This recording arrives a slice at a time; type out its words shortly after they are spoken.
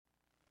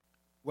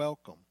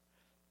Welcome.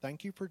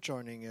 Thank you for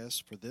joining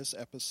us for this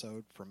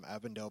episode from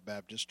Avondale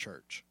Baptist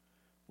Church.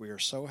 We are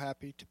so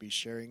happy to be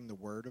sharing the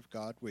Word of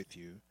God with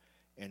you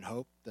and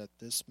hope that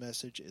this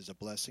message is a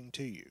blessing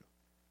to you.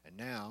 And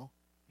now,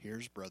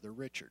 here's Brother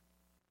Richard.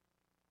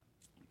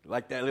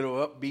 Like that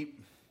little upbeat.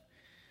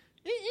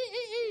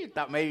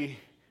 Thought maybe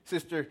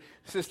Sister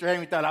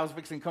Amy thought I was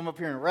fixing to come up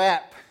here and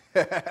rap.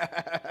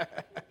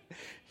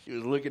 She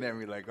was looking at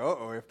me like,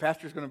 uh-oh, if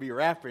Pastor's going to be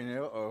rapping,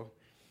 uh-oh.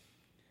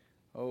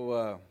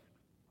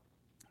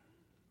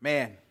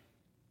 Man,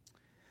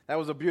 that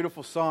was a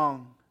beautiful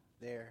song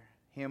there,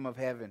 Hymn of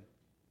Heaven,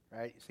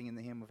 right? Singing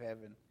the Hymn of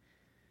Heaven.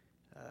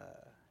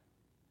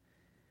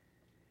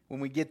 When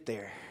we get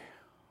there,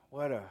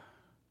 what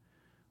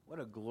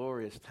a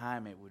glorious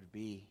time it would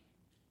be.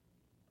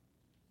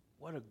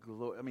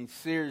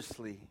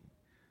 Seriously,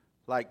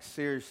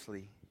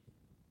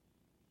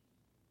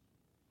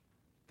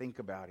 think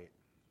about it.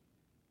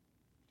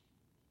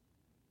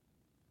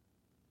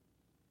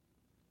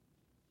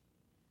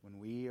 When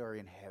we are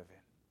in heaven,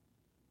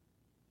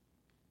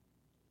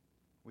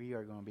 we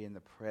are going to be in the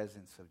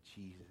presence of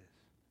Jesus.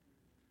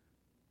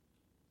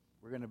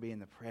 We're going to be in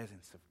the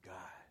presence of God.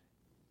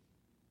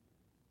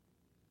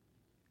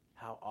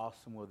 How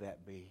awesome will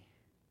that be?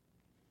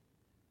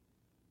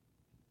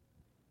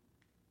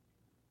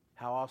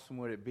 How awesome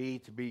would it be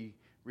to be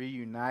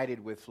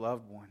reunited with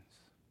loved ones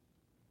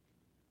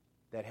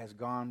that has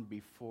gone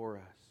before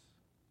us,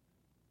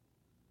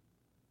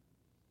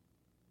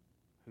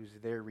 who's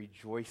there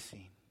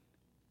rejoicing.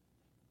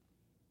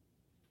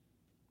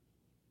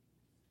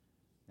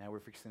 Now we're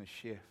fixing a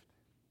shift.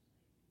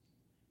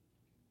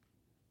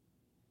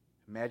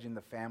 Imagine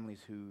the families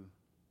who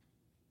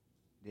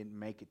didn't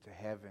make it to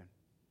heaven.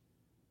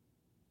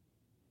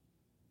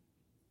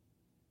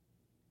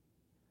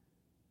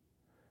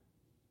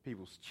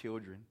 People's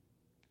children.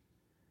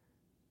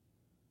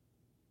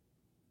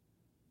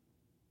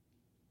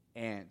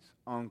 Aunts,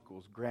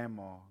 uncles,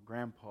 grandma,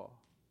 grandpa,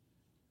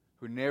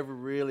 who never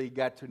really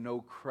got to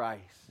know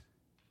Christ,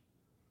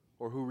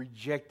 or who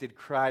rejected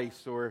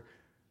Christ, or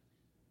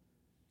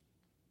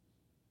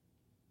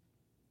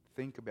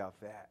think about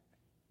that.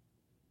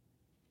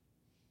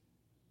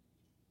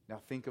 Now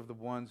think of the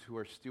ones who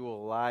are still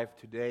alive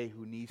today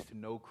who needs to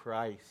know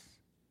Christ.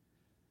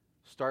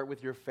 Start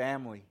with your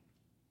family.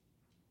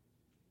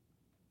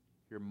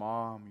 Your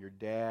mom, your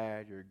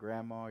dad, your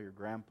grandma, your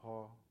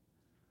grandpa,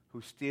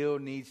 who still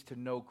needs to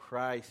know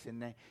Christ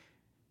and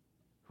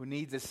who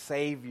needs a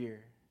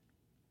Savior.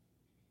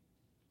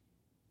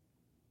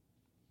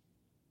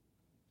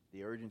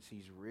 The urgency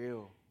is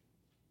real.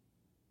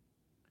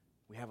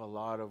 We have a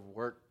lot of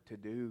work to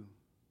do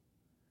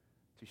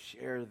to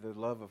share the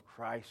love of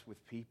Christ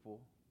with people,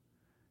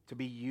 to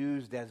be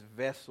used as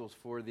vessels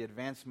for the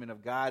advancement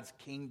of God's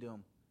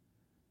kingdom.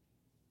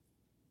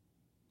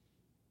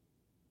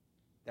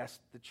 That's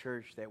the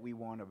church that we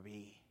want to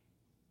be.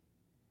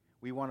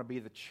 We want to be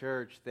the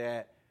church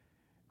that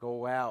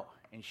go out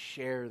and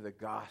share the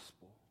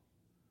gospel,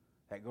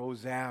 that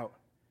goes out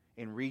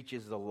and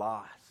reaches the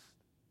lost,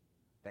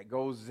 that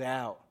goes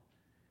out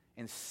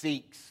and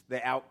seeks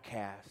the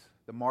outcast,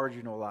 the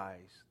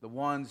marginalized, the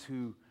ones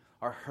who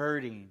are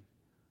hurting.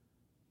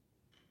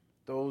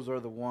 Those are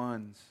the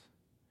ones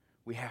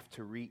we have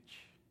to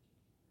reach.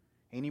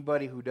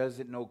 Anybody who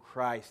doesn't know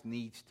Christ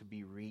needs to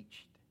be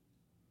reached.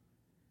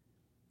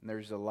 And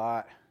there's a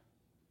lot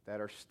that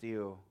are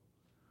still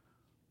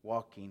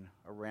walking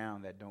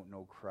around that don't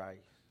know Christ.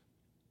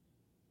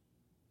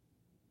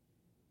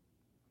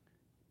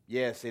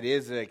 Yes, it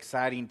is an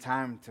exciting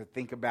time to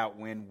think about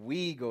when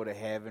we go to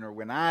heaven or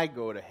when I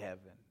go to heaven.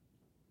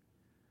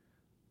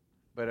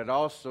 But it's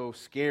also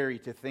scary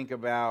to think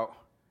about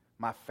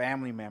my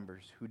family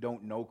members who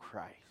don't know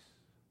Christ.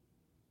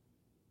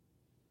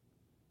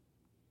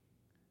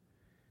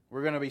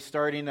 We're going to be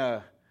starting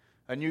a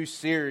new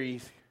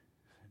series,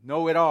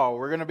 Know It All.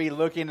 We're going to be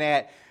looking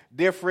at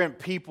different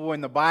people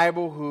in the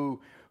Bible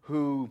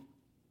who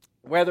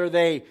whether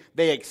they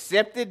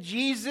accepted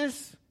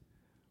Jesus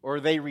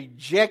or they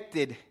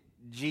rejected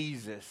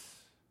Jesus.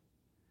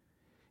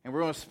 And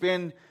we're going to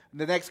spend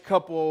the next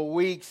couple of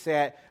weeks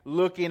at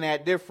looking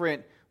at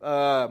different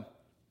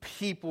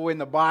people in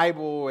the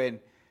Bible. And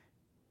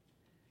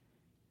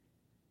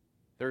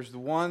there's the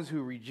ones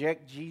who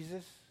reject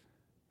Jesus,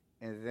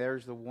 and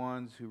there's the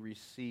ones who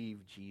receive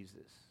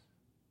Jesus.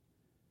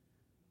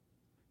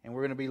 And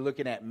we're going to be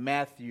looking at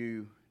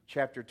Matthew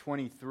chapter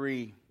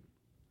 23.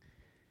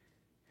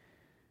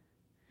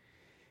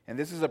 And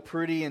this is a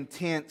pretty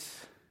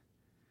intense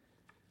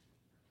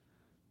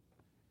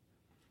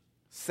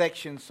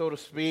section, so to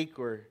speak,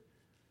 or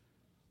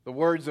the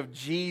words of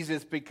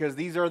Jesus, because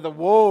these are the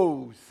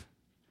woes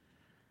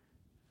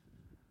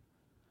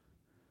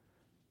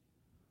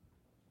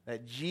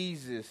that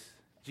Jesus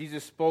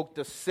spoke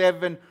the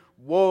 7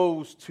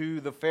 woes to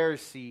the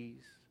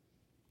Pharisees.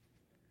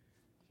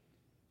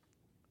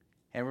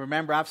 And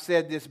remember, I've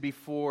said this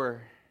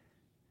before.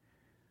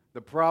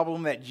 The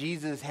problem that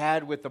Jesus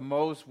had with the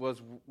most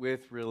was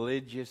with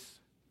religious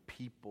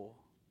people.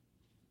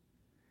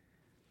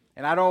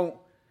 And I don't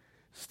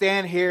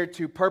stand here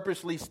to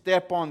purposely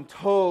step on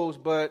toes,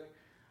 but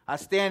I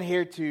stand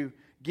here to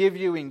give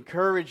you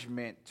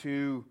encouragement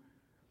to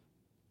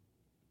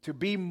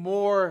be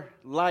more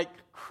like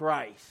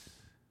Christ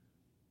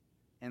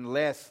and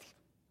less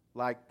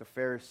like the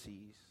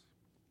Pharisees.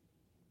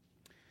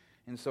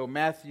 And so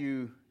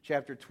Matthew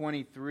chapter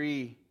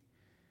 23,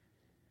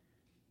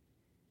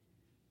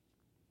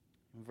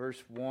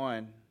 verse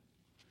 1,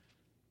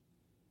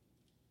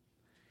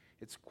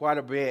 it's quite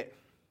a bit.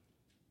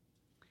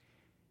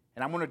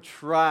 And I'm going to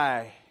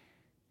try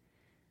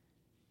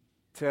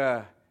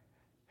to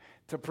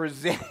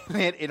present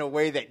it in a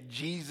way that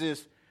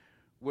Jesus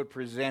would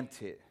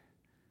present it.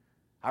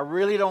 I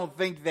really don't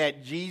think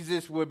that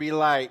Jesus would be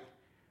like,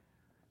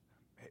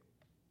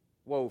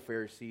 whoa,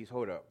 Pharisees,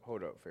 hold up,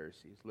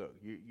 Pharisees. Look,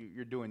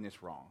 you're doing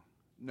this wrong.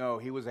 No,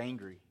 he was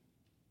angry.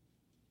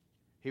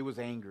 He was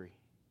angry.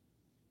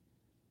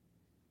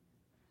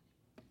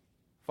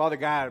 Father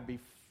God,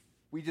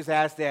 we just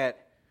ask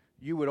that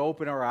you would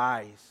open our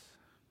eyes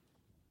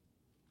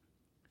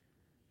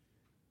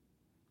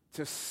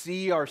to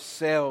see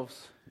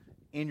ourselves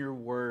in your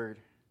word.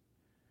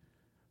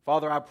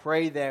 Father, I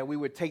pray that we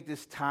would take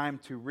this time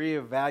to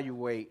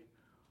reevaluate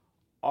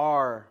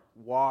our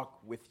walk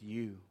with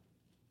you,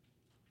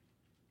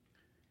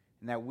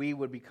 and that we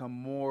would become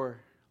more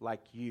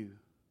like you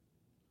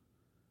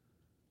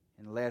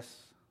and less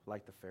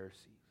like the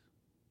Pharisees.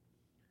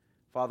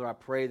 Father, I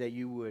pray that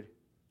you would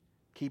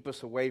keep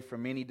us away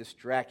from any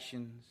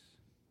distractions,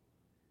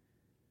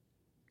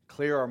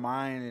 clear our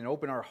mind, and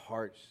open our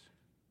hearts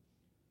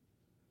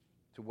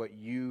to what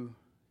you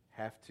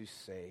have to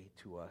say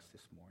to us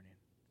this morning.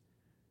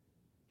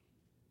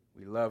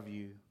 We love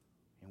you,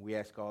 and we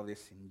ask all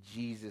this in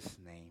Jesus'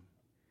 name.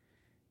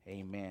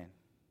 Amen.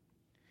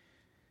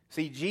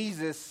 See,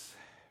 Jesus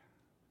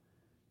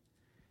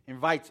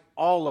invites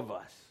all of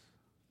us.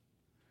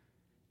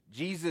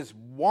 Jesus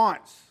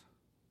wants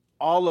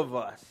all of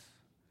us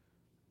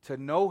to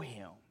know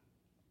him.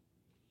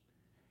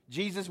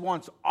 Jesus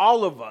wants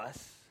all of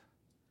us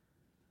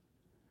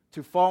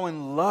to fall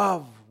in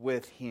love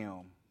with him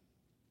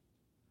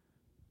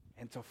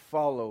and to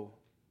follow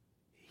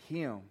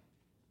him.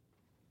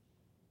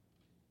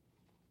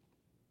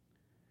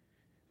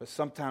 But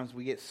sometimes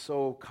we get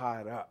so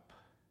caught up.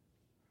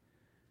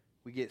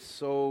 We get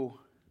so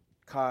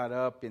caught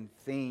up in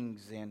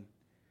things and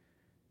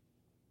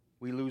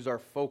we lose our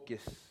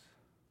focus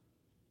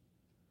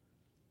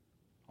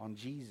on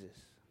Jesus.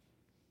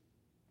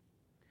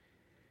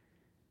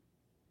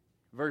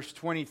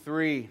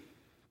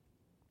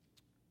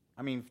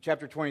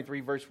 Chapter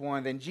 23, verse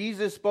 1. Then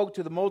Jesus spoke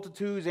to the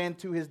multitudes and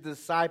to his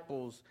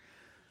disciples,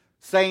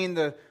 saying,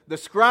 The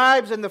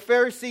scribes and the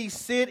Pharisees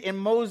sit in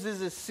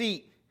Moses'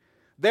 seat.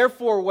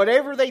 Therefore,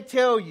 whatever they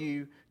tell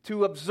you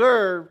to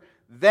observe,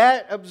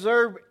 that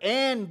observe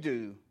and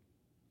do.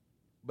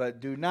 But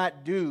do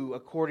not do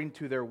according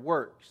to their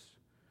works.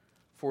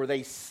 For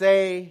they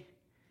say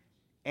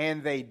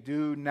and they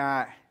do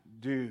not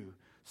do.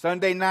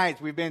 Sunday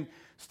nights, we've been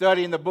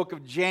studying the book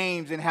of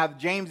James and how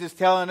James is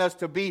telling us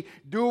to be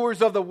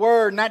doers of the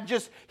word, not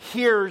just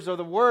hearers of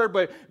the word,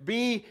 but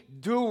be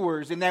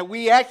doers, and that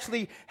we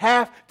actually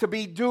have to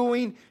be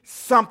doing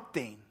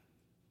something.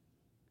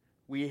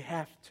 We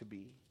have to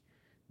be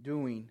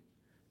doing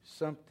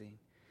something.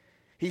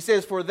 He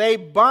says, for they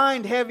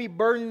bind heavy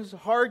burdens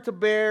hard to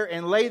bear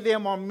and lay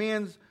them on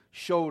men's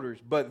shoulders,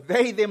 but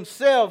they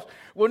themselves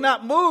will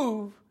not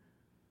move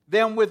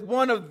them with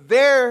one of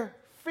their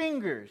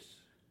fingers.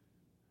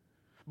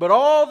 But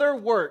all their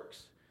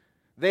works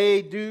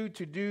they do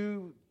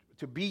to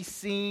be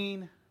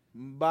seen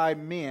by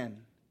men.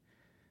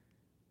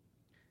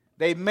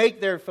 They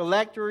make their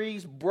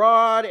phylacteries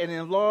broad and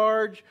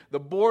enlarge the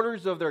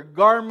borders of their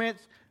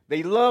garments.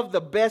 They love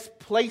the best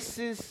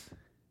places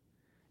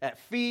at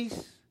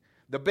feasts,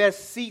 the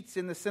best seats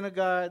in the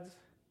synagogues,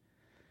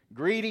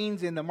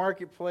 greetings in the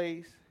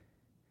marketplace,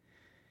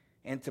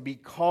 and to be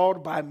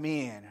called by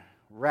men,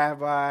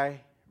 Rabbi,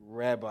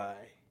 Rabbi.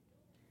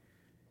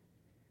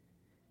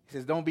 He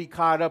says, don't be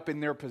caught up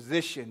in their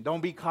position. Don't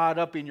be caught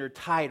up in your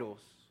titles.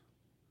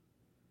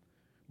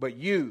 But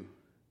you,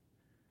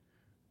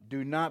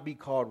 do not be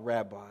called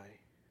Rabbi,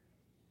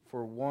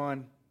 for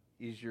one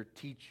is your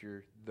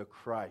teacher, the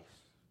Christ.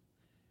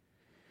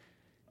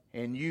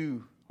 And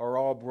you are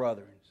all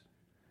brothers.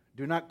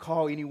 Do not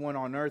call anyone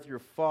on earth your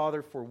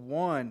father, for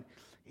one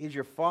is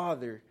your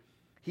Father,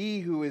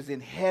 he who is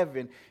in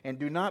heaven. And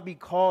do not be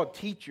called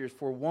teachers,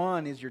 for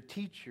one is your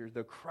teacher,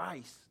 the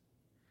Christ.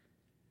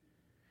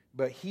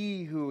 But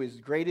he who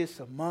is greatest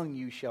among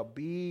you shall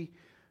be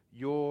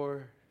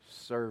your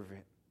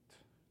servant.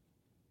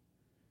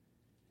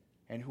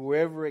 And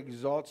whoever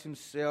exalts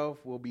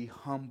himself will be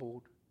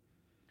humbled,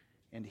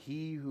 and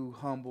he who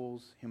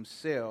humbles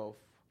himself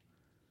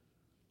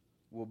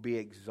will be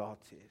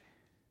exalted.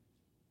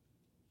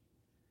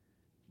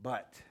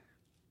 But,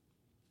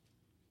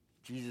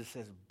 Jesus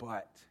says,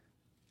 but,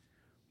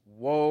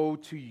 woe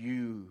to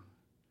you,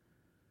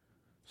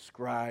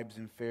 scribes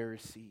and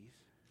Pharisees,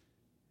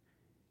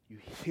 you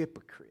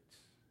hypocrites.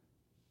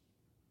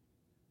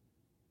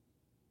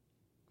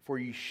 For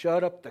you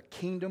shut up the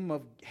kingdom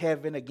of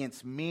heaven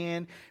against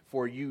men,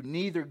 for you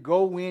neither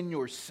go in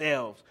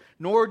yourselves,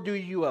 nor do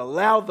you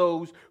allow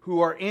those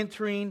who are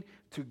entering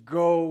to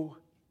go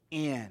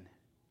in.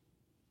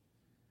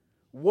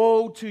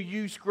 Woe to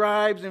you,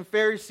 scribes and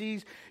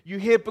Pharisees, you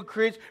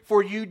hypocrites,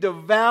 for you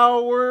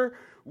devour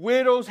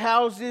widows'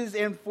 houses,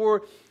 and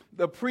for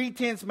the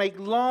pretense make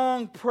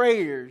long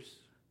prayers.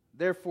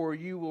 Therefore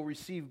you will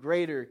receive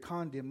greater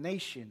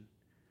condemnation.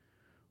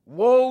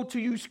 Woe to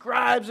you,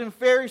 scribes and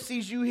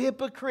Pharisees, you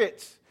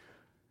hypocrites.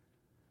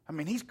 I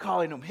mean, he's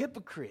calling them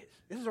hypocrites.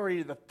 This is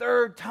already the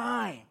third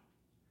time.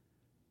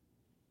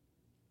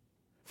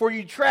 For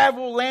you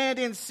travel land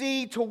and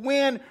sea to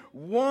win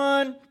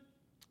one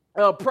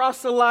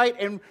proselyte,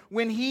 and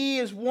when he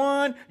is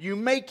won, you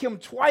make him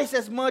twice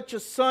as much a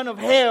son of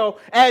hell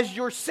as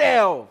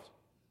yourselves.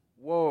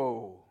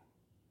 Whoa.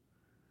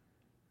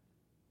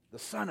 The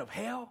son of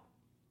hell?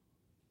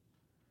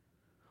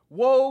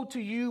 Woe to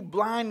you,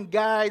 blind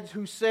guides,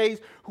 who says,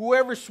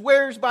 whoever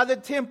swears by the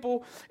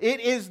temple,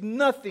 it is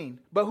nothing.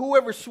 But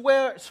whoever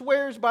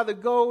swears by the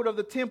gold of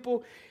the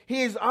temple,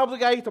 he is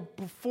obligated to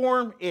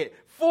perform it.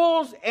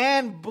 Fools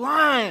and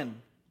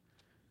blind.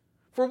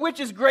 For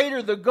which is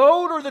greater, the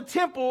gold or the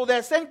temple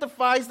that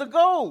sanctifies the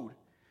gold?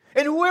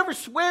 And whoever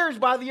swears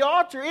by the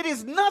altar, it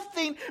is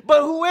nothing.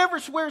 But whoever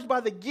swears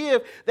by the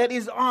gift that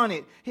is on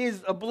it, he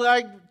is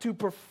obliged to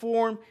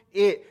perform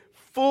it.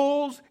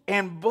 Fools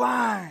and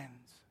blind.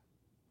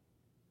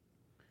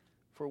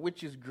 For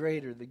which is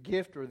greater, the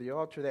gift or the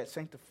altar that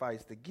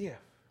sanctifies the gift?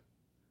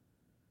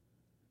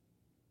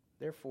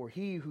 Therefore,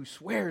 he who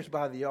swears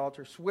by the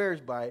altar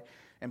swears by it,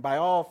 and by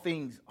all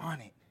things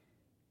on it.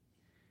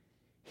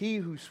 He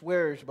who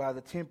swears by the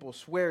temple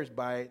swears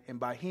by it, and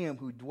by him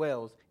who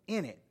dwells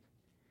in it.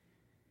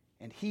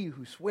 And he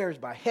who swears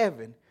by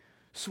heaven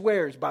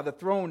swears by the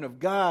throne of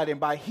God, and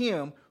by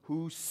him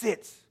who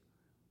sits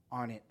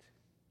on it.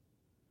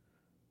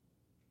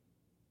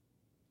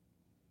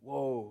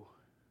 Woe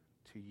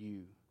to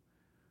you.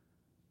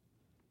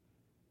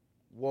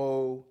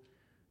 Woe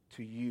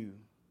to you.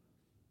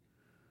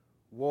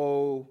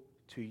 Woe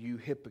to you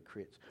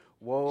hypocrites.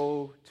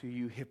 Woe to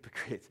you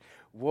hypocrites.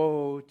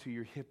 Woe to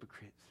your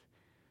hypocrites.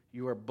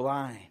 You are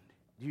blind.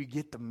 Do you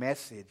get the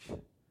message?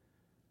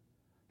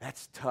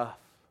 That's tough.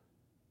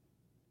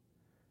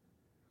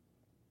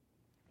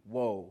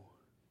 Woe.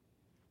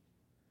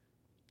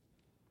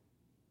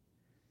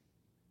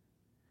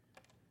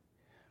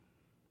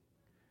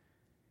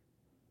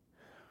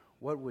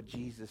 What would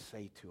Jesus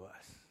say to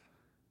us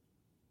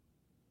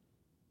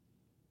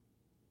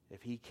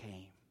if he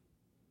came?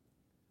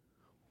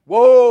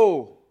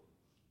 Whoa,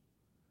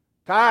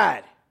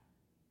 Todd.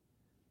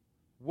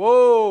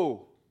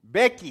 Whoa,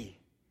 Becky.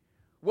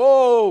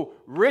 Whoa,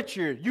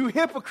 Richard. You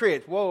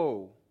hypocrites.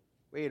 Whoa,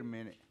 wait a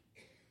minute.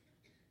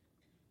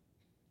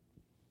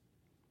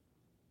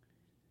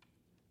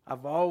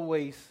 I've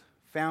always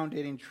found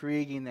it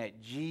intriguing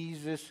that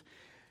Jesus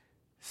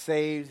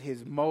saves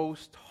his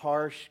most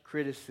harsh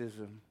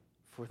criticism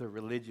for the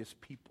religious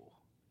people,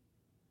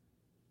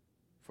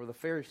 for the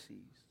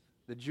Pharisees,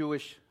 the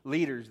Jewish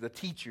leaders, the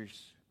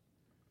teachers,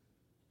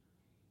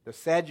 the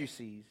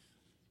Sadducees,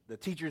 the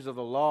teachers of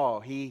the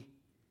law. He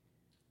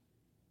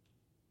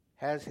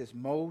has his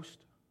most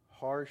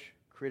harsh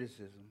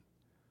criticism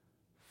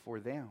for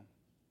them.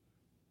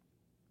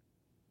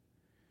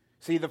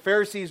 See, the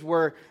Pharisees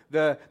were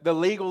the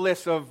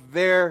legalists of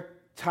their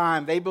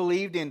time. They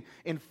believed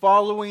in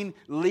following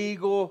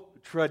legal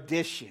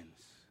traditions.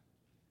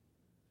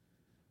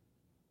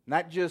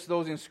 Not just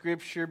those in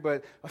Scripture,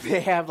 but they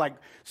have like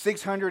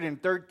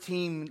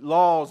 613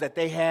 laws that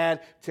they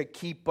had to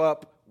keep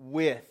up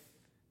with.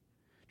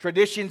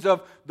 Traditions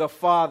of the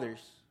fathers.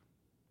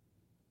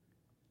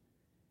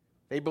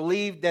 They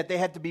believed that they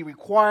had to be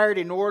required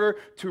in order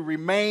to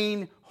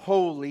remain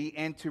holy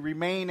and to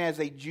remain as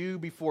a Jew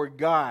before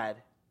God.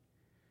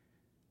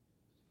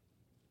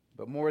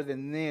 But more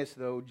than this,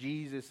 though,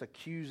 Jesus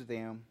accused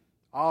them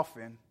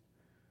often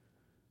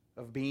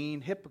of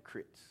being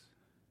hypocrites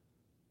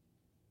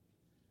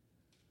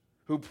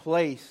who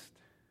placed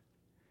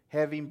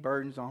heavy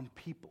burdens on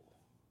people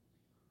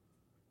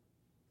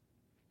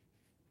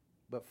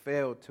but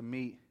failed to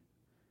meet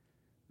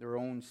their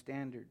own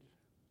standards.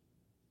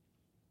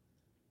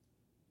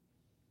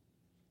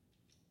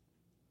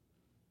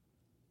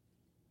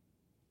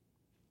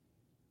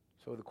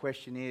 So the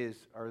question is,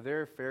 are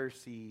there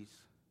Pharisees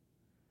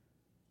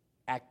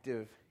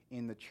active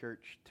in the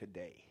church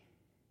today?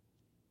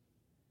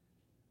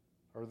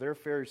 Are there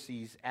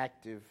Pharisees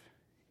active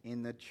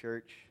in the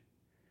church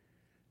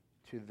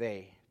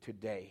today?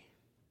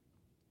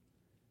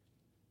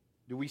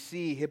 Do we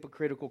see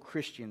hypocritical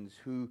Christians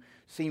who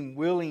seem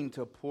willing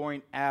to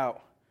point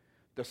out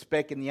the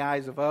speck in the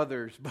eyes of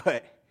others,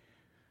 but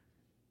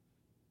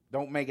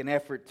don't make an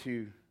effort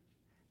to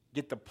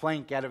get the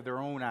plank out of their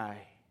own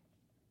eye?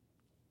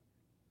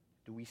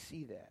 Do we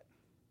see that?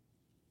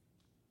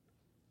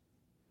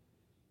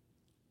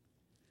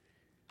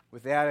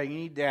 Without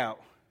any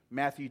doubt,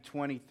 Matthew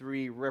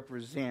 23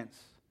 represents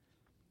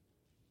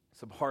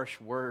some harsh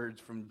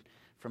words from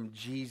from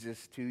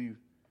Jesus to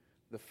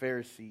the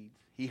Pharisees.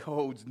 He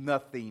holds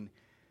nothing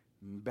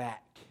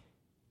back.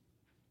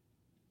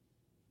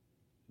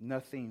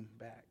 Nothing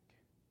back.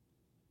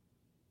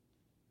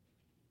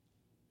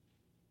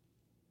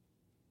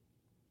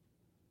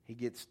 He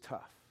gets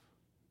tough.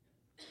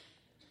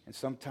 And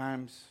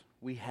sometimes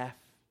we have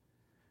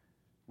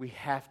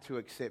to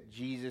accept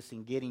Jesus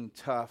in getting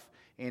tough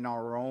in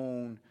our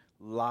own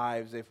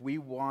lives. If we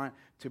want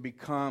to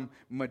become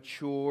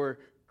mature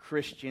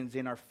Christians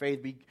in our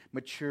faith, be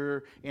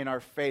mature in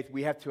our faith,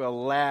 we have to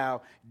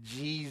allow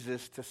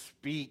Jesus to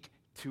speak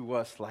to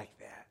us like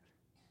that.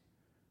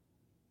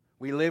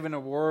 We live in a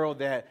world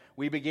that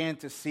we begin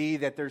to see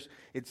that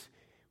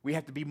we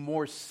have to be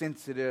more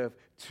sensitive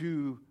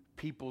to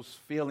people's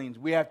feelings.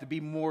 We have to be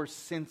more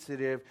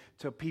sensitive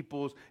to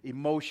people's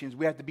emotions.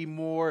 We have to be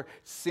more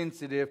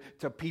sensitive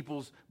to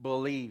people's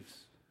beliefs.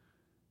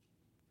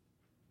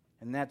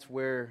 And that's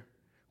where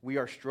we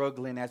are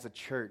struggling as a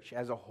church,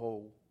 as a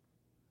whole.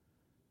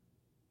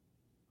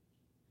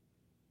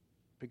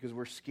 Because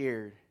we're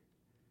scared.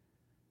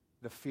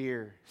 The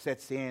fear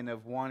sets in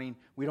of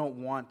we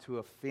don't want to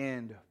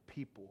offend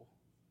people.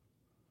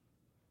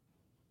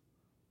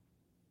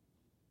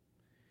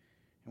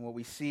 And what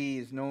we see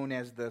is known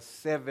as the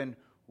 7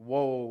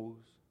 woes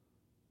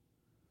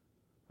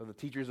of the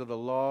teachers of the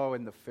law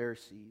and the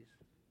Pharisees.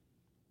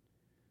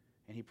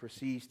 And he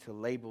proceeds to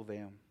label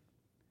them.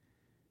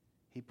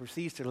 He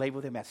proceeds to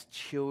label them as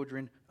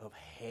children of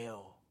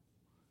hell.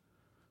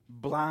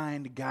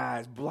 Blind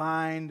guys,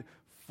 blind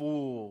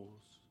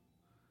fools,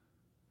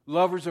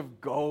 lovers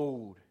of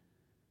gold,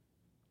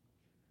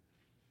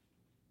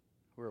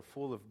 who are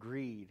full of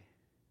greed.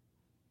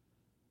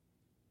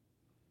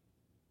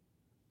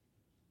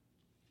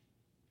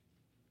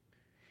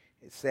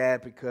 It's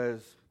sad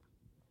because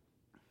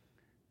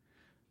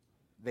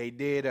they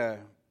did a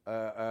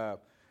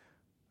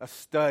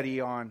study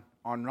on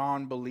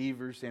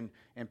non-believers and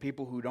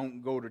people who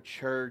don't go to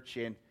church,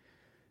 and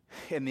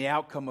the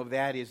outcome of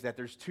that is that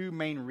there's 2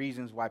 main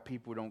reasons why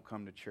people don't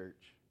come to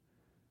church.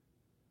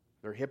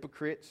 They're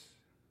hypocrites,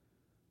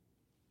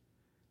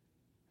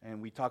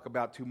 and we talk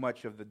about too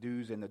much of the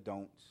do's and the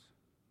don'ts.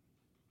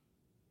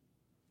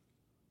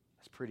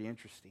 That's pretty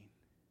interesting.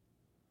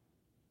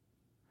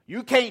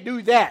 You can't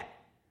do that.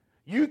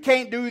 You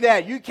can't do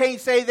that. You can't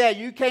say that.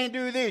 You can't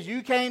do this.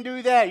 You can't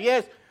do that.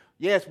 Yes,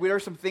 there are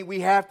some things we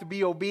have to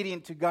be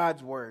obedient to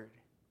God's word.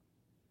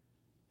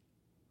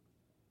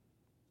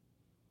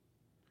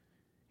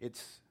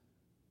 It's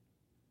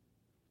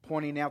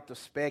pointing out the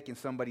speck in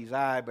somebody's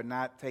eye, but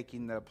not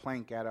taking the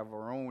plank out of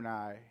our own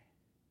eye.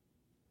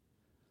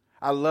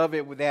 I love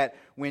it with that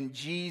when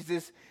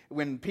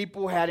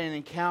people had an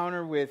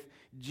encounter with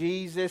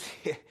Jesus,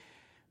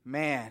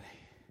 man,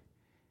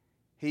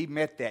 he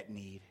met that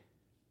need.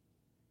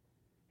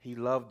 He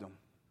loved them.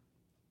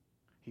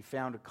 He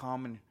found a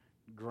common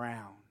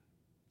ground.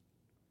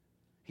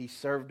 He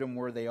served them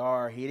where they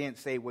are. He didn't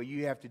say, well,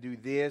 you have to do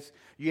this.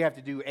 You have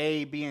to do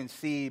A, B, and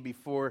C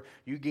before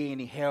you get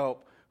any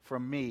help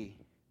from me.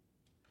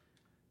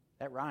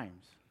 That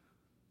rhymes.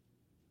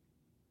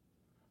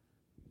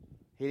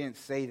 He didn't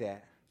say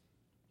that.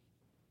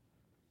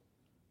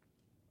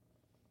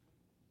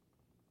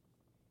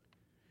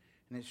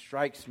 And it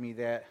strikes me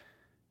that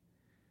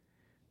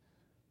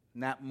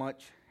not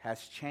much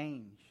has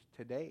changed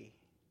today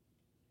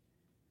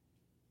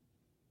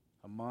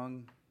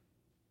among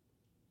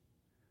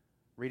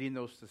reading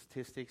those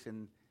statistics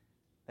and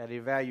that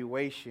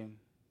evaluation.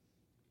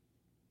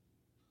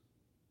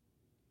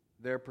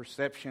 Their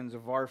perceptions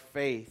of our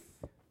faith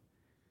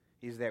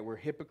is that we're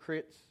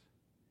hypocrites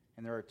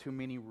and there are too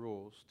many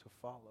rules to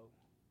follow.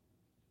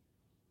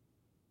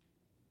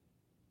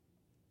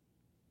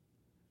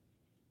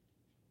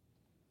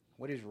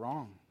 What is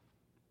wrong?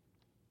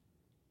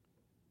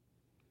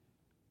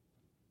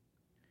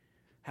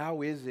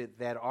 How is it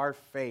that our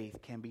faith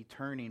can be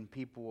turning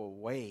people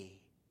away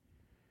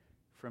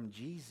from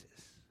Jesus?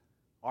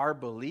 Our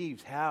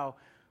beliefs, how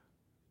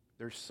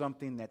there's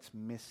something that's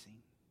missing.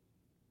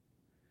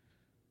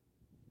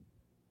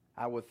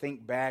 I would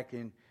think back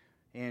in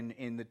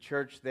the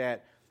church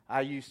that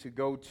I used to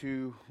go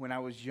to when I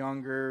was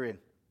younger,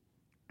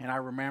 and I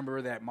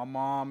remember that my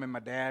mom and my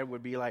dad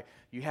would be like,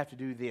 you have to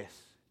do this.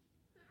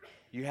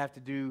 You have to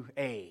do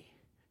A.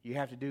 You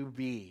have to do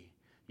B.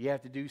 You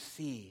have to do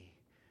C.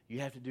 You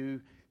have to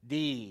do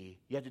D.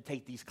 You have to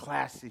take these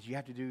classes. You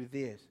have to do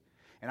this.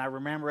 And I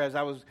remember as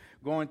I was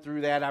going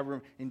through that,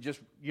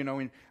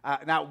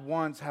 not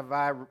once have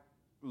I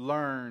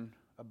learned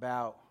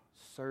about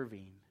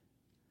serving.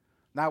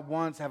 Not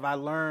once have I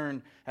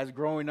learned, as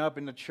growing up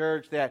in the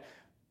church, that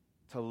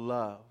to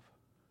love.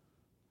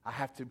 I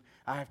have to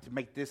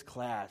make this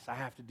class. I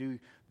have to do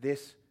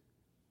this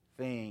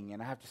thing,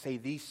 and I have to say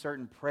these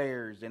certain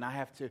prayers, and I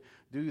have to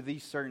do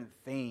these certain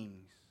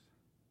things.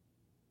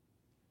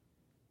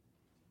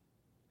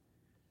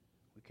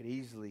 We could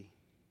easily.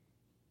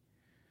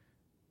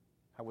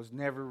 I was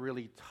never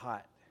really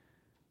taught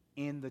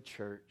in the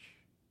church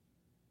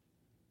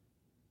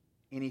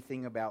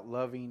anything about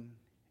loving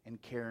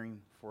and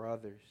caring for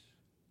others.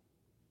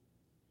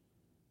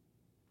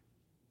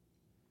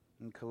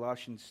 In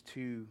Colossians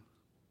 2,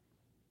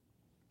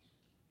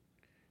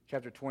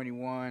 chapter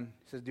 21, it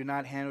says, do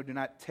not handle, do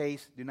not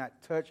taste, do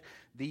not touch.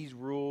 These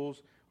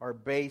rules are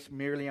based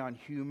merely on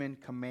human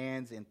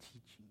commands and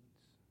teachings.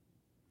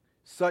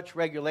 Such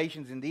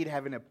regulations indeed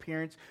have an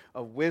appearance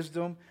of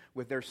wisdom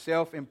with their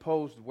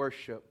self-imposed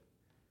worship,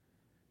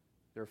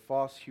 their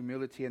false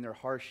humility, and their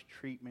harsh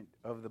treatment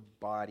of the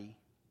body.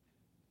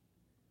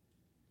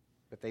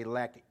 But they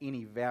lack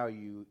any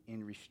value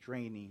in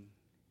restraining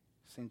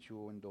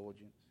sensual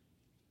indulgence.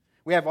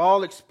 We have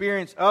all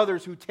experienced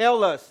others who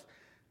tell us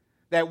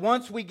that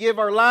once we give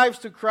our lives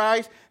to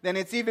Christ, then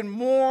it's even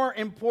more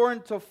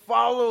important to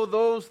follow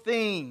those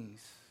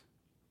things.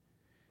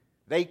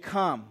 They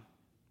come,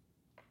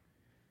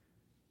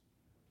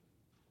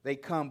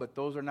 but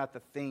those are not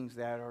the things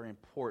that are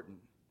important.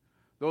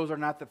 Those are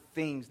not the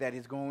things that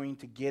is going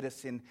to get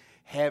us in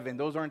heaven.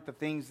 Those aren't the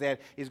things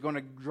that is going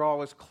to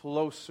draw us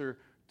closer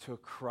to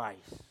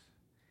Christ.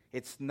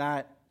 It's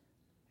not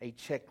a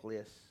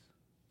checklist.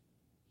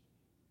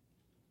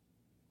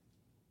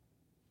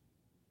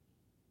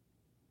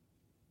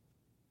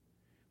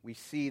 We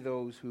see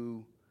those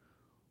who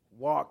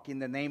walk in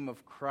the name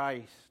of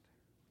Christ,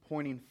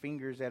 pointing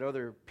fingers at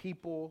other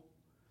people,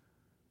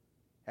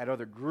 at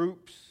other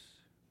groups,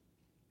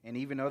 and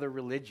even other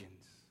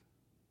religions,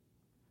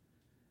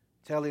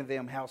 telling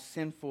them how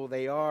sinful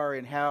they are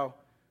and how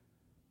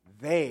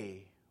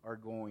they are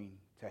going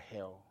to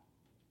hell.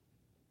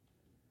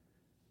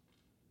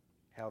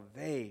 How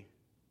they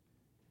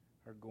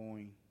are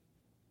going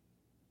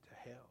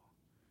to hell.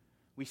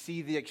 We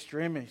see the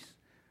extremists,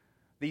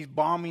 these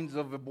bombings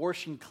of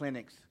abortion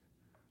clinics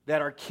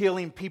that are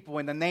killing people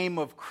in the name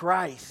of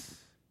Christ.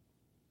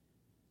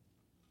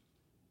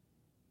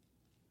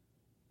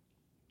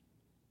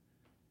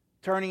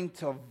 Turning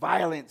to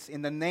violence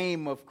in the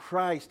name of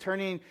Christ.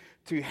 Turning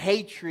to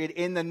hatred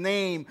in the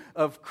name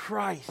of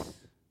Christ.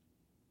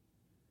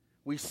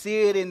 We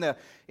see it in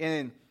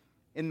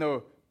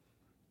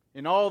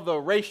all the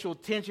racial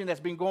tension that's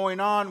been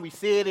going on. We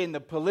see it in the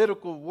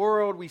political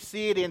world. We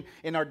see it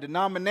in our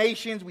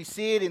denominations. We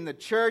see it in the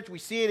church. We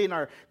see it in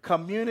our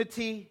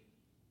community.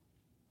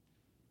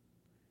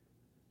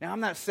 Now,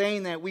 I'm not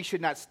saying that we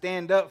should not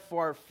stand up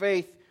for our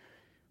faith,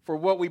 for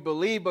what we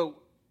believe, but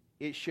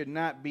it should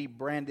not be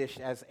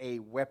brandished as a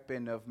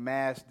weapon of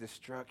mass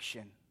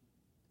destruction.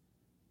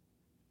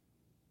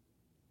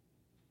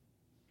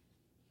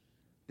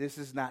 This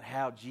is not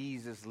how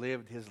Jesus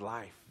lived his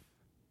life.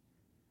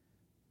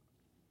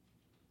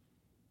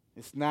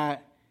 It's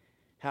not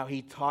how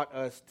he taught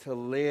us to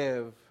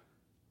live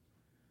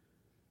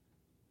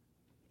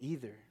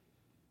either.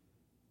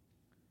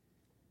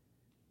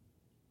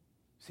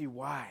 See,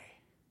 why?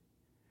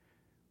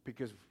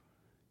 Because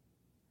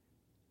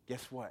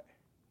guess what?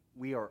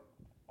 We are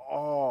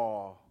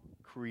all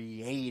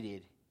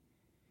created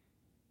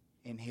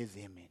in his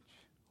image.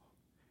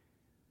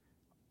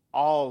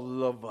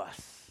 All of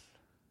us.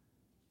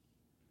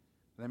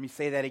 Let me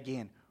say that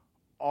again.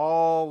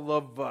 All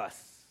of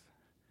us.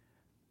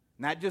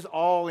 Not just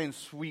all in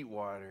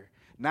Sweetwater.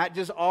 Not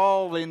just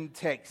all in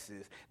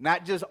Texas.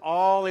 Not just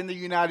all in the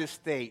United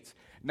States.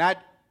 Not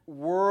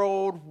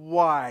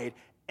worldwide.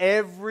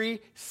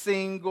 Every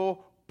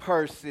single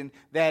person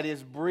that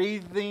is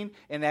breathing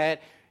and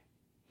that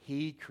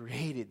he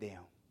created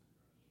them.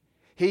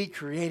 He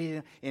created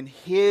them in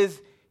his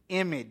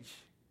image.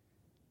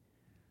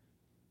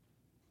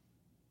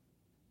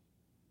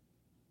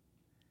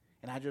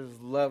 And I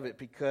just love it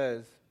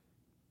because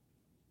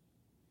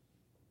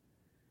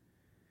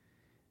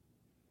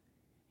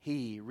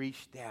he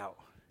reached out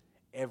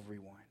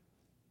everyone.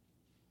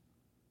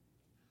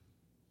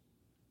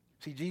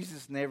 See,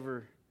 Jesus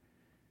never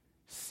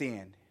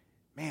sinned.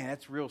 Man,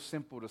 that's real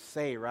simple to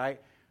say,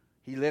 right?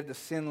 He lived a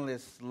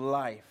sinless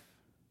life.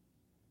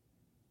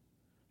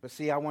 But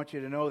see, I want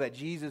you to know that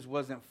Jesus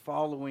wasn't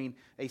following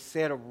a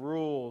set of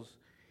rules.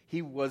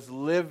 He was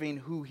living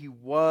who he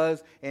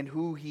was and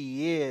who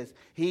he is.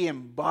 He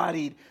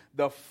embodied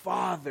the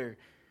Father.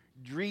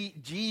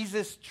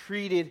 Jesus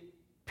treated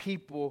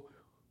people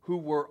who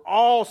were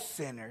all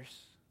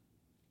sinners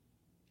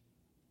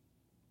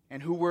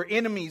and who were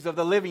enemies of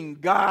the living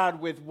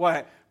God with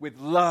what? With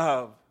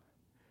love.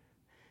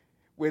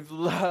 With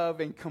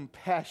love and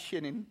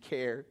compassion and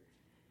care.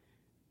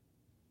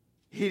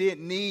 He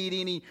didn't need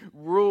any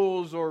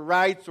rules or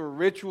rites or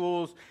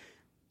rituals.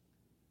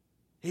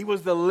 He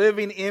was the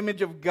living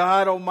image of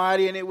God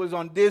Almighty, and it was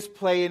on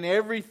display in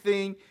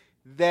everything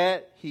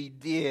that he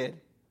did.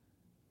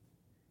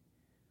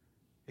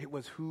 It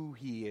was who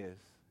he is.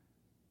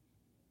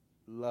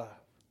 Love.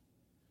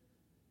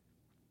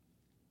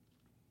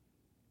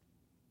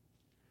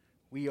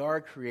 We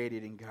are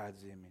created in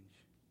God's image.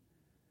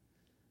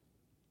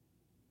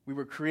 We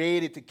were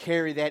created to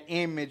carry that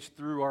image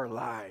through our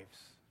lives.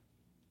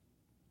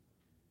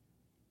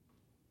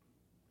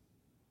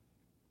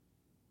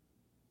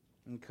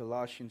 In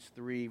Colossians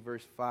 3,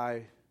 verse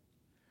 5,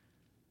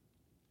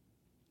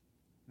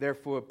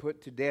 Therefore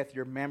put to death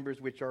your members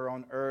which are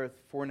on earth,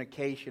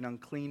 fornication,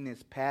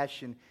 uncleanness,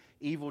 passion,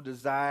 evil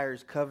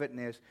desires,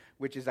 covetousness,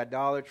 which is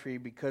idolatry.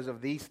 Because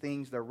of these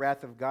things the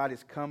wrath of God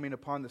is coming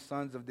upon the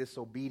sons of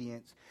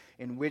disobedience,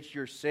 in which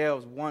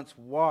yourselves once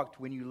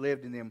walked when you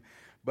lived in them.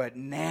 But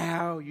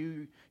now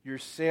you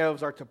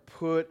yourselves are to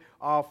put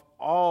off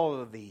all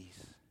of these: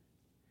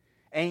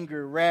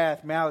 anger,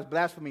 wrath, malice,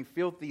 blasphemy,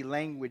 filthy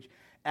language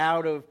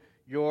out of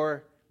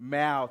your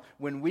mouth.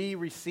 When we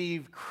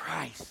receive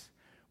Christ,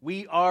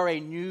 we are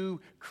a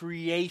new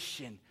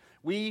creation.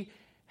 We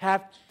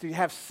have to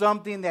have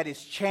something that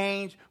is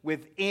changed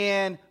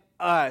within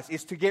us.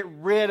 It's to get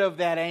rid of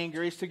that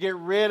anger. It's to get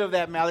rid of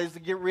that malice. It's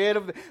to get rid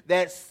of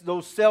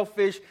those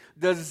selfish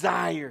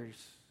desires.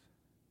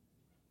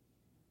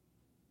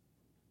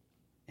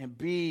 And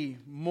be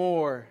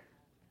more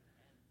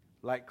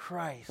like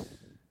Christ.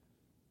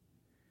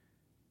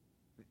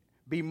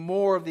 Be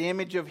more of the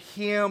image of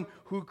Him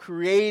who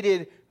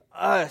created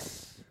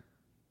us.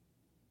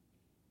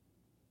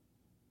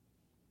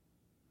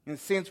 And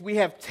since we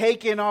have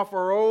taken off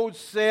our old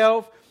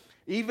self,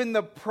 even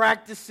the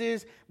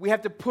practices, we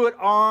have to put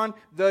on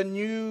the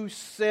new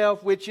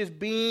self, which is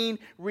being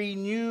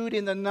renewed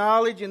in the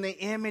knowledge and the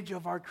image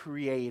of our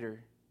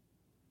Creator.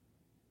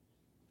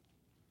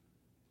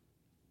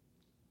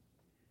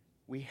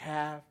 We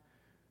have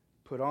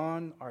put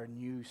on our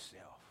new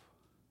self.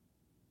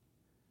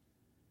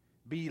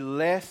 Be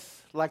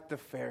less like the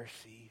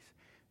Pharisees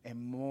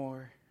and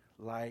more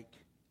like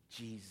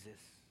Jesus.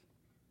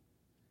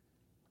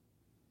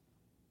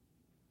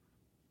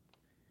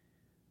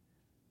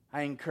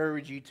 I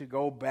encourage you to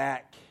go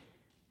back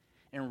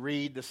and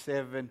read the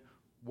 7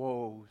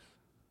 woes.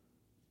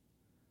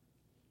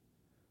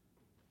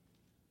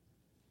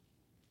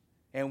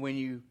 And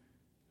when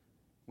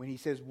he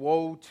says,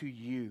 woe to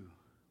you,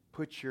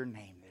 put your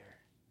name there.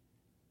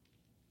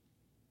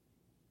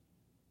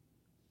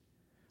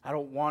 I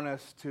don't want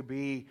us to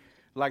be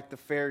like the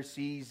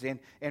Pharisees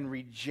and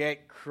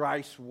reject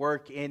Christ's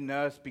work in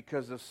us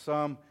because of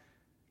some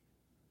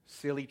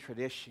silly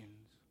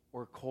traditions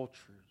or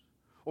cultures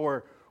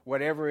or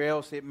whatever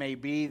else it may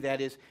be that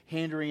is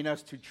hindering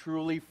us to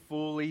truly,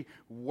 fully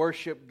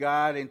worship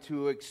God and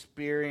to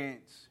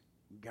experience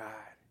God.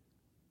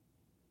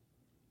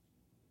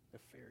 The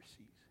Pharisees.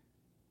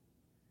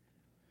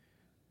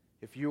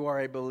 If you are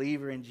a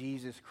believer in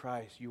Jesus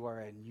Christ, you are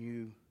a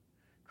new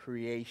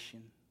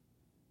creation.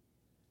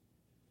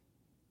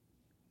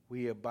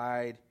 We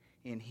abide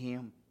in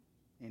Him,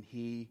 and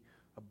He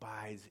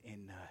abides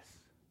in us.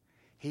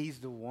 He's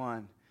the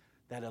one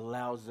that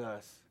allows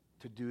us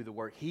to do the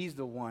work. He's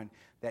the one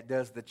that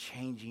does the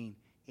changing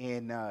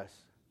in us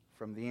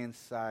from the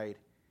inside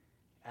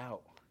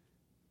out.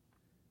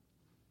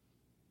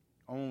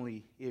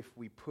 Only if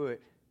we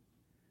put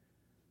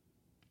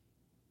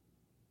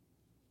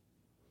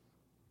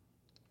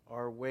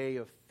our way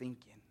of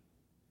thinking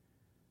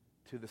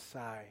to the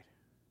side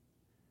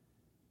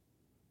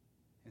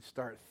and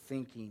start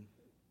thinking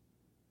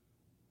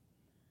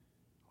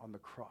on the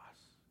cross.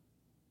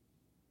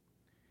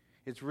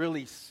 It's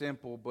really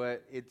simple,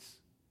 but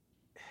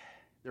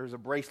there's a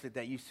bracelet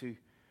that used to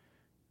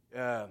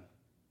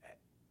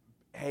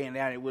hang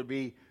out. It would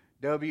be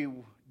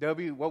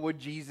what would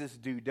Jesus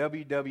do?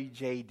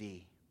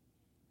 WWJD.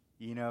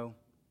 You know?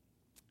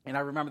 And I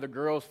remember the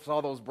girls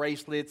saw those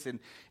bracelets and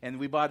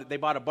they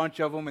bought a bunch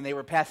of them and they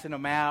were passing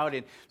them out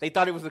and they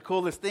thought it was the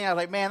coolest thing. I was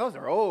like, man, those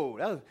are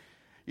old.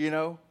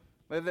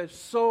 But they're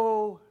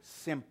so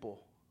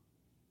simple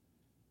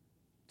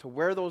to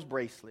wear those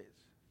bracelets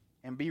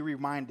and be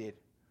reminded,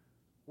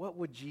 what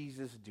would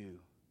Jesus do?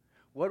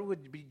 What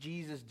would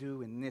Jesus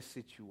do in this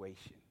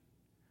situation?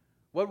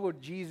 What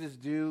would Jesus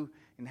do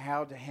in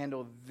how to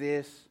handle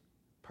this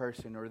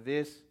person or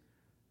this,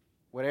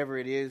 whatever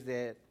it is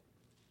that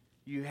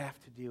you have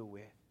to deal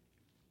with?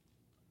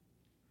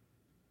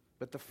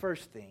 But the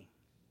first thing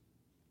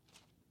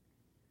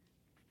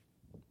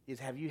is,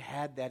 have you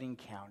had that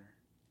encounter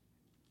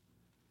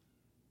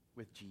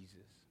with Jesus?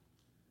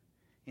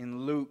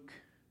 In Luke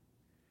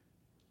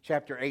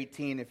chapter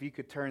 18, if you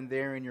could turn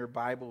there in your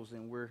Bibles,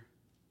 and we're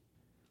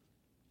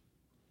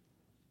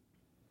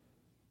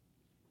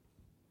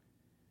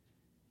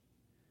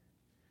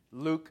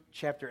Luke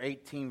chapter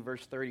 18,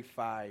 verse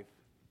 35.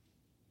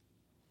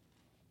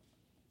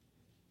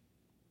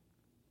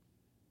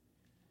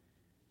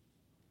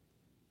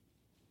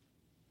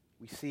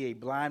 We see a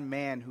blind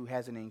man who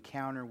has an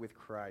encounter with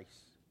Christ.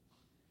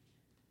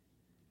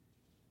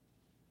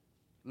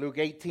 Luke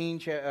 18,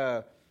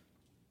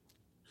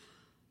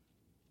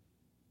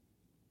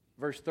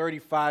 verse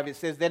 35, it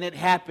says, Then it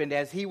happened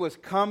as he was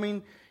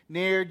coming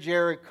near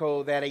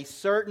Jericho that a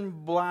certain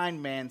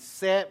blind man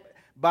sat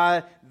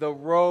by the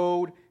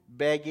road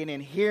begging,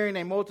 and hearing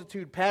a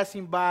multitude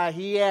passing by,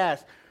 he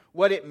asked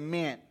what it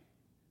meant.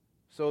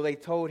 So they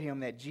told him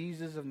that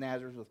Jesus of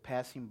Nazareth was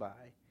passing by.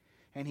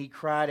 And he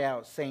cried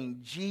out, saying,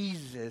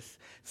 Jesus,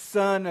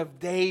 Son of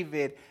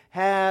David,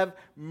 have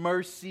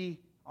mercy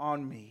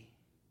on me.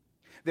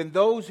 Then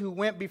those who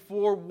went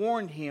before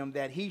warned him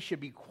that he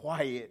should be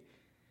quiet,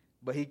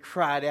 But he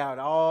cried out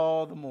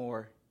all the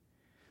more,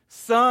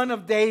 Son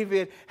of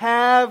David,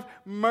 have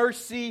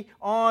mercy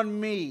on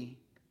me.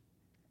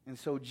 And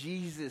so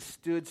Jesus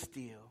stood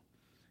still,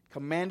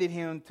 commanded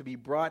him to be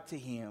brought to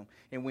him.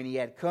 And when he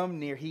had come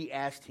near, he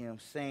asked him,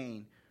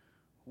 saying,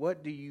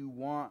 What do you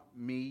want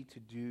me to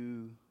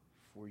do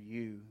for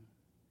you?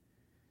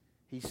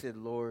 He said,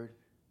 Lord,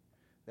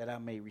 that I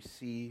may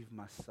receive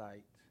my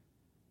sight.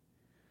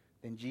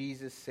 Then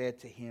Jesus said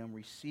to him,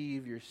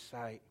 Receive your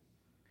sight.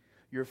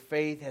 Your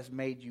faith has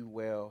made you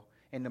well.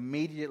 And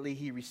immediately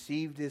he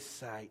received his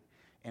sight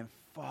and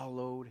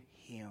followed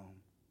him,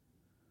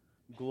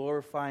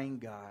 glorifying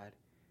God.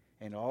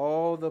 And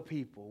all the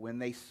people, when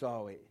they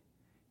saw it,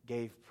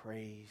 gave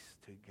praise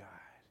to God.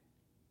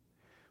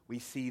 We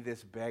see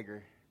this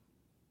beggar.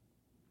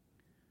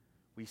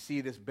 We see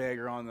this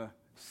beggar on the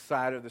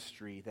side of the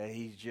street that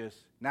he's just,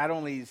 not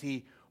only is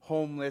he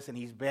homeless and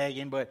he's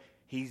begging, but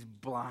he's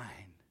blind.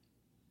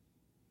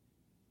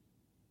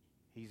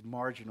 He's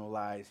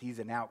marginalized. He's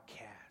an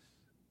outcast.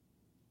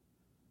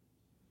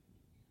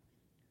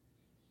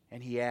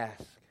 And he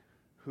asks,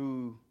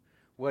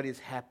 what is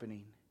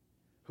happening?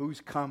 Who's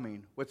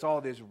coming? What's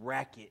all this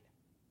racket?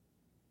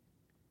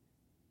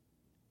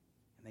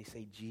 And they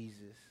say,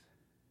 Jesus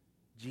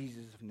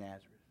of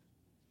Nazareth.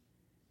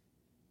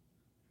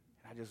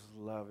 And I just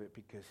love it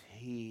because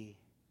he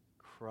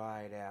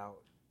cried out.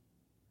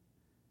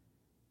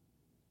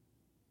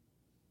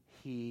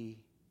 He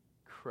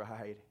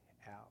cried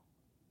out.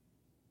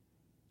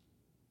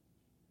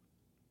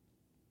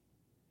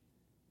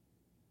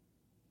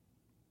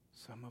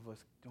 Some of us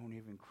don't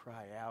even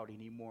cry out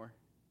anymore.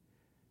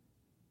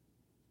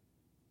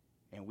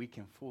 And we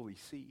can fully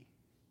see.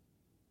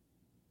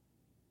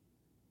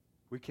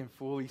 We can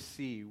fully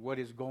see what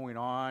is going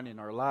on in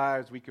our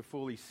lives. We can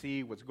fully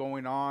see what's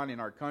going on in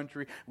our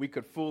country. We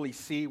could fully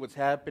see what's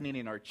happening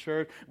in our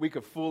church. We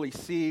could fully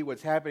see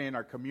what's happening in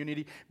our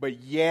community.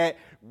 But yet,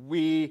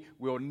 we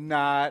will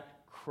not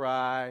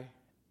cry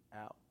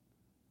out.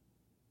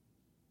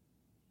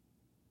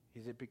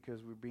 Is it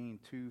because we're being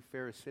too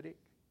Pharisaic?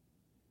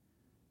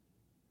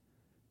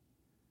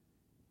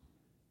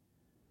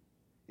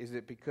 Is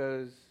it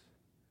because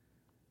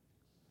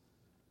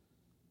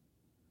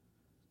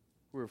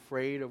we're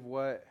afraid of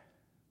what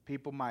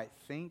people might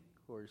think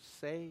or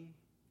say?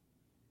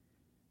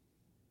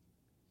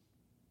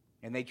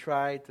 And they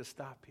tried to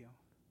stop him.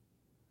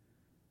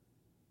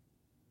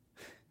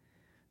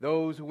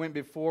 Those who went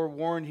before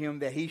warned him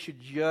that he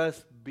should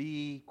just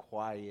be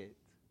quiet.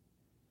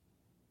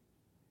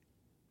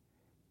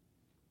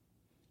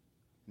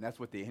 And that's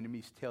what the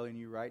enemy's telling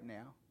you right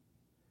now.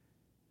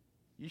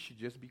 You should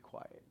just be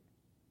quiet.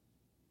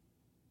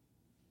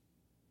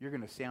 You're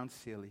going to sound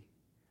silly.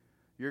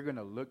 You're going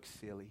to look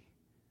silly.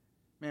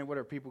 Man, what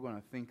are people going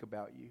to think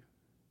about you?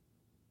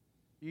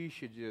 You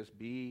should just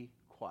be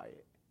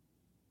quiet.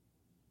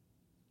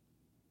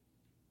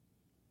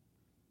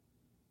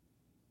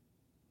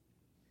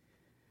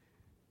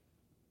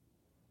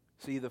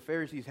 See, the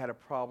Pharisees had a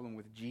problem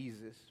with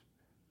Jesus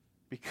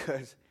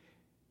because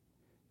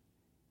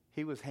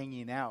he was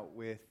hanging out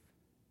with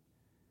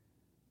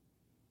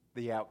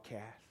the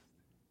outcast.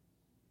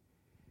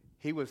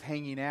 He was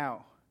hanging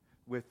out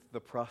with the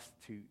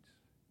prostitutes.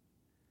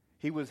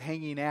 He was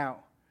hanging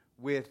out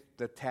with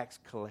the tax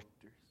collectors.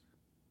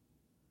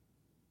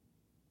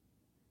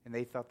 And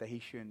they thought that he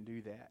shouldn't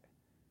do that.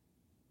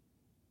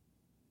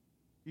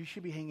 You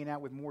should be hanging out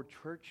with more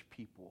church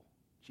people,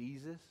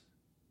 Jesus.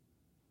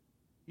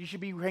 You should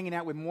be hanging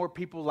out with more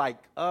people like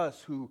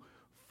us who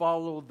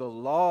follow the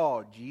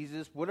law,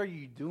 Jesus. What are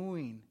you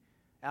doing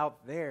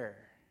out there?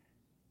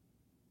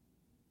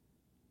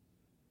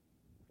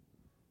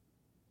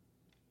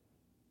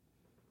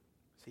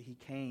 See, he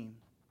came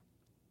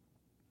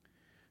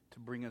to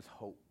bring us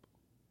hope.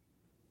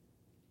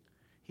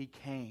 He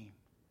came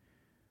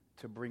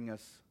to bring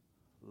us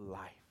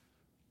life.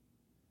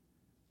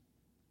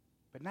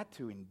 But not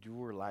to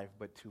endure life,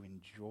 but to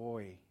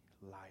enjoy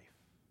life.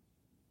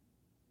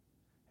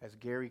 As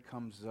Gary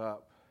comes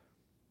up,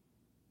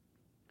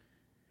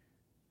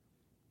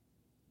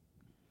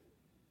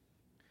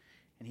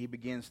 and he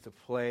begins to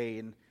play,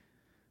 and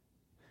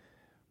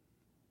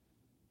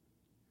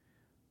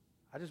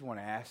I just want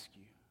to ask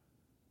you,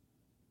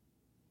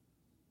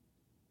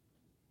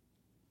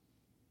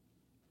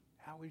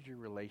 how is your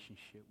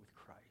relationship with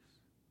Christ?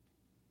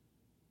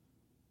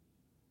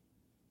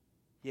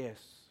 Yes,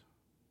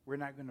 we're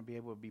not going to be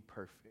able to be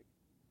perfect.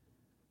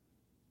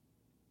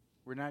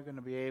 We're not going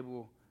to be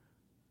able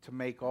to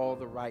make all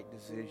the right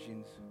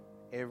decisions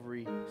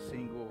every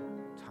single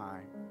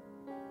time.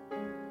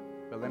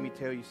 But let me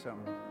tell you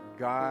something.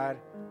 God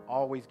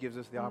always gives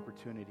us the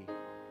opportunity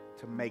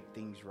to make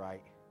things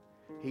right.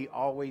 He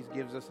always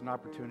gives us an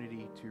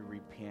opportunity to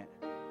repent.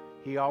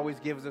 He always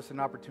gives us an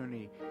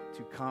opportunity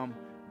to come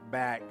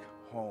back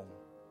home.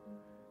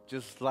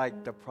 Just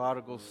like the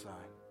prodigal son.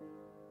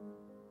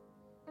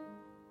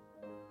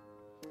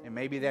 And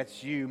maybe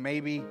that's you.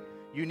 Maybe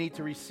you need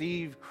to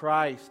receive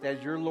Christ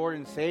as your Lord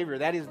and Savior.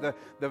 That is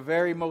the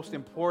very most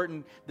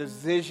important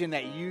decision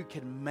that you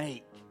can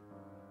make.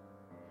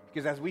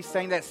 Because as we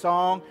sang that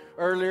song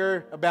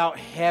earlier about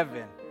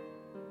heaven,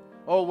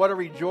 oh, what a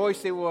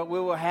rejoicing we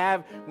will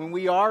have when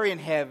we are in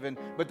heaven.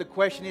 But the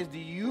question is, do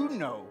you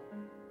know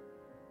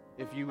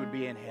if you would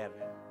be in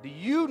heaven? Do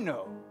you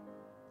know?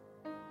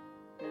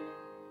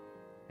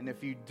 And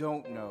if you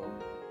don't know,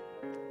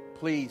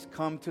 please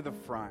come to the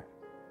front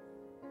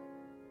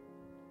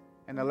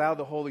and allow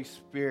the Holy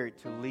Spirit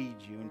to lead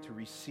you and to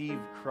receive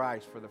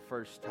Christ for the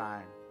first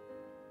time.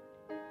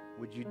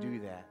 Would you do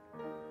that?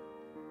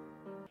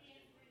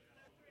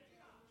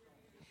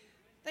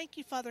 Thank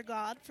you, Father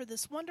God, for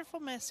this wonderful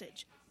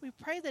message. We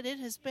pray that it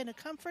has been a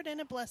comfort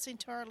and a blessing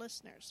to our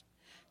listeners.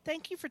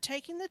 Thank you for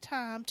taking the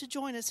time to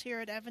join us here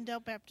at Avondale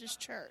Baptist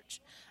Church.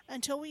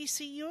 Until we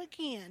see you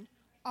again,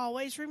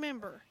 always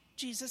remember,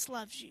 Jesus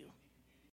loves you.